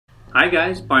Hi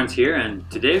guys, Barnes here, and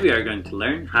today we are going to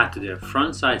learn how to do a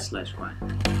frontside sledge grind.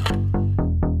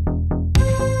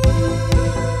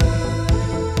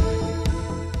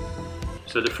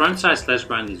 So the frontside sledge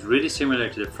grind is really similar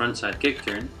to the frontside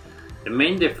kickturn. The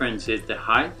main difference is the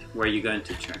height where you're going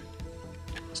to turn.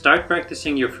 Start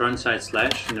practicing your frontside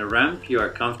sledge in a ramp you are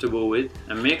comfortable with,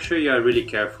 and make sure you are really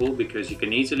careful because you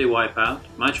can easily wipe out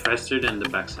much faster than the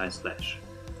backside sledge.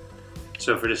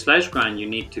 So for the sledge grind, you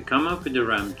need to come up with the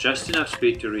ramp just enough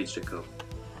speed to reach the cove.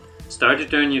 Start to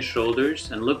turn your shoulders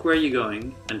and look where you're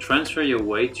going, and transfer your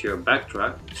weight to your back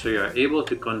truck so you are able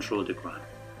to control the grind.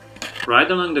 Ride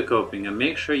along the coping and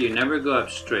make sure you never go up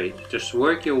straight, just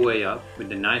work your way up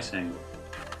with a nice angle.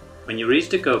 When you reach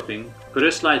the coping, put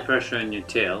a slight pressure on your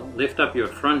tail, lift up your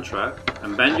front truck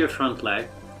and bend your front leg,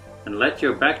 and let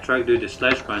your back truck do the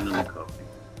sledge grind on the coping.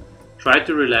 Try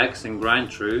to relax and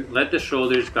grind through, let the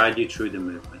shoulders guide you through the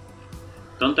movement.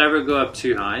 Don't ever go up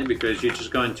too high because you're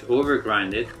just going to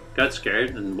overgrind it, get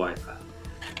scared and wipe out.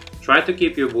 Try to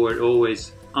keep your board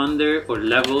always under or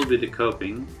level with the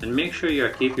coping, and make sure you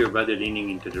keep your body leaning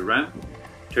into the ramp.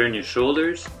 Turn your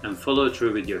shoulders and follow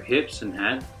through with your hips and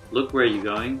head, look where you're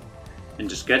going, and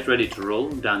just get ready to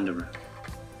roll down the ramp.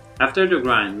 After the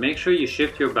grind, make sure you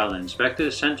shift your balance back to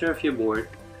the center of your board,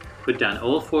 put down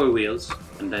all 4 wheels,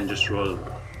 and then just roll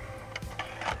away.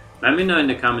 Let me know in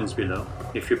the comments below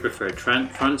if you prefer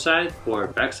frontside or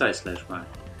backside sledge grind.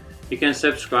 You can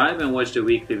subscribe and watch the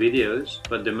weekly videos,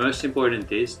 but the most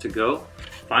important is to go,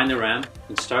 find a ramp,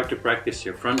 and start to practice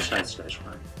your frontside sledge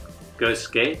grind. Go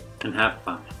skate and have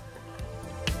fun.